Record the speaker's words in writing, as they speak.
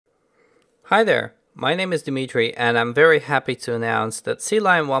Hi there, my name is Dimitri and I'm very happy to announce that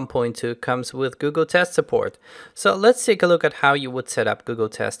CLion 1.2 comes with Google Test support. So let's take a look at how you would set up Google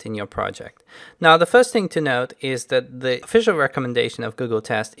Test in your project. Now the first thing to note is that the official recommendation of Google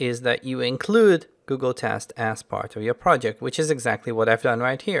Test is that you include Google Test as part of your project, which is exactly what I've done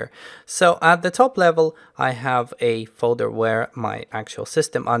right here. So at the top level, I have a folder where my actual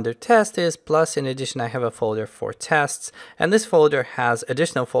system under test is, plus in addition, I have a folder for tests. And this folder has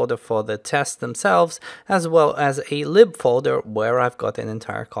additional folder for the tests themselves, as well as a lib folder where I've got an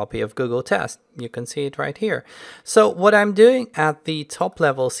entire copy of Google Test. You can see it right here. So what I'm doing at the top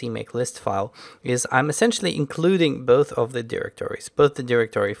level CMake list file is I'm essentially including both of the directories, both the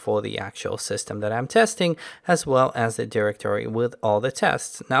directory for the actual system that I'm testing, as well as the directory with all the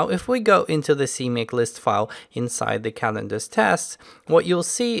tests. Now, if we go into the CMake list file inside the calendars tests, what you'll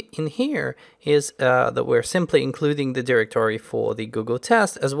see in here is that we're simply including the directory for the Google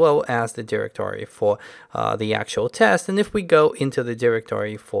test as well as the directory for the actual test. And if we go into the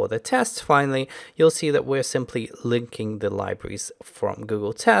directory for the tests, finally, you'll see that we're simply linking the libraries from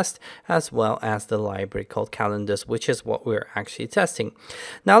Google Test as well as the library called calendars, which is what we're actually testing.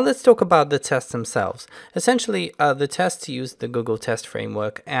 Now let's talk about the tests themselves. Essentially, the tests use the Google Test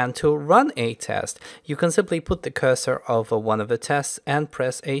framework, and to run a test, you can simply put the cursor over one of the tests and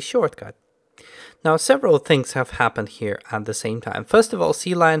press a shortcut. Now, several things have happened here at the same time. First of all,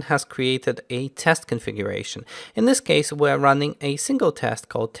 CLion has created a test configuration. In this case, we're running a single test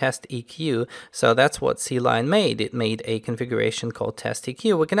called test EQ. So that's what CLion made. It made a configuration called test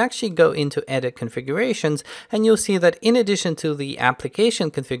EQ. We can actually go into edit configurations, and you'll see that in addition to the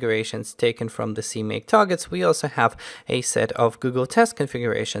application configurations taken from the CMake targets, we also have a set of Google test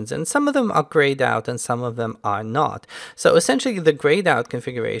configurations, and some of them are grayed out and some of them are not. So essentially, the grayed out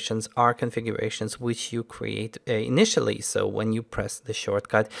configurations are configurations which you create initially. So when you press the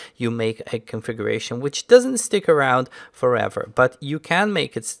shortcut, you make a configuration which doesn't stick around forever, but you can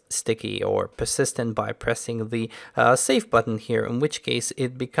make it sticky or persistent by pressing the save button here, in which case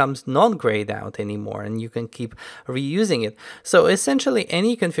it becomes non-grayed out anymore and you can keep reusing it. So essentially,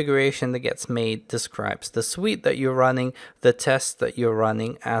 any configuration that gets made describes the suite that you're running, the test that you're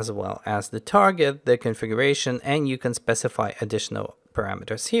running, as well as the target, the configuration, and you can specify additional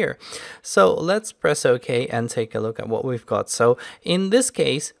parameters here. So let's press OK and take a look at what we've got. So in this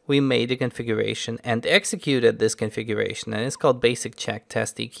case, we made a configuration and executed this configuration, and it's called basic check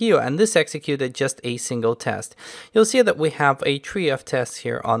test EQ, and this executed just a single test. You'll see that we have a tree of tests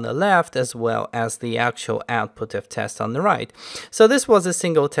here on the left, as well as the actual output of test on the right. So this was a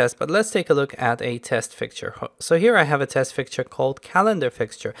single test, but let's take a look at a test fixture. So here I have a test fixture called calendar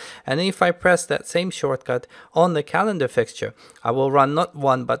fixture, and if I press that same shortcut on the calendar fixture, I will run not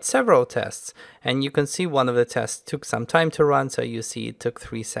one but several tests, and you can see one of the tests took some time to run. So you see it took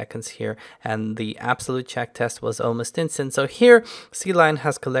 3 seconds here, and the absolute check test was almost instant. So here CLion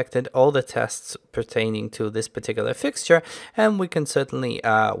has collected all the tests pertaining to this particular fixture, and we can certainly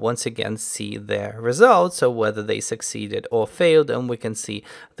once again see their results, so whether they succeeded or failed, and we can see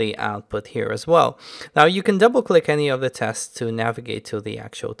the output here as well. Now you can double click any of the tests to navigate to the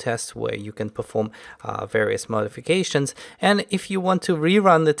actual test where you can perform various modifications, and if you want to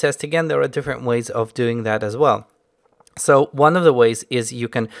rerun the test again, there are different ways of doing that as well. So one of the ways is you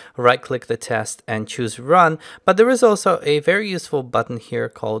can right-click the test and choose run, but there is also a very useful button here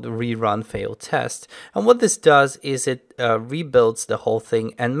called rerun failed test. And what this does is it rebuilds the whole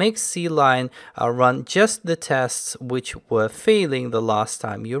thing and makes CLion run just the tests which were failing the last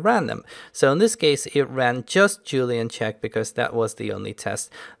time you ran them. So in this case, it ran just Julian check because that was the only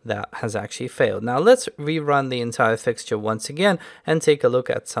test that has actually failed. Now let's rerun the entire fixture once again and take a look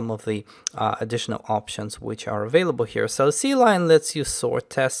at some of the additional options which are available here. So CLion lets you sort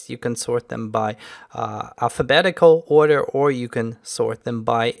tests. You can sort them by alphabetical order, or you can sort them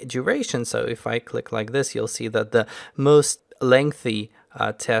by duration. So if I click like this, you'll see that the most lengthy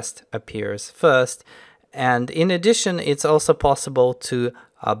test appears first. And in addition, it's also possible to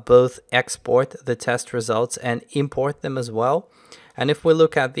both export the test results and import them as well. And if we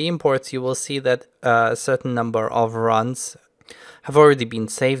look at the imports, you will see that a certain number of runs have already been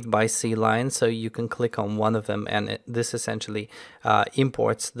saved by CLion, so you can click on one of them, and this essentially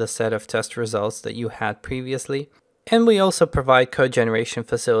imports the set of test results that you had previously. And we also provide code generation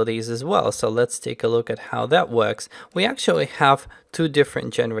facilities as well. So let's take a look at how that works. We actually have two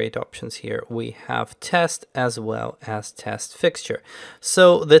different generate options here. We have test as well as test fixture.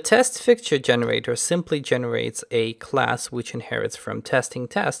 So the test fixture generator simply generates a class which inherits from testing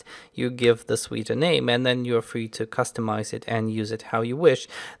test. You give the suite a name, and then you're free to customize it and use it how you wish.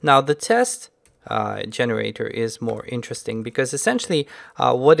 Now the test generator is more interesting, because essentially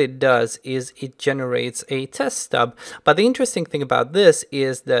what it does is it generates a test stub. But the interesting thing about this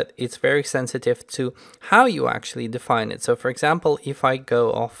is that it's very sensitive to how you actually define it. So for example, if I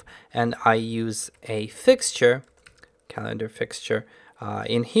go off and I use a fixture, calendar fixture,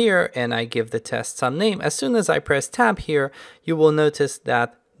 in here, and I give the test some name, as soon as I press tab here, you will notice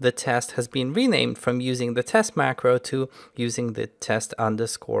that the test has been renamed from using the test macro to using the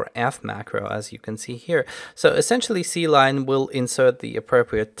test_f macro, as you can see here. So essentially CLion will insert the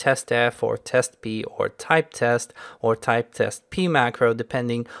appropriate testf or testp or type test or type testp macro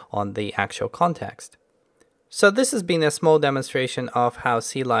depending on the actual context. So this has been a small demonstration of how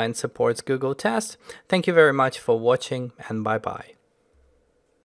CLion supports Google Tests. Thank you very much for watching, and bye bye.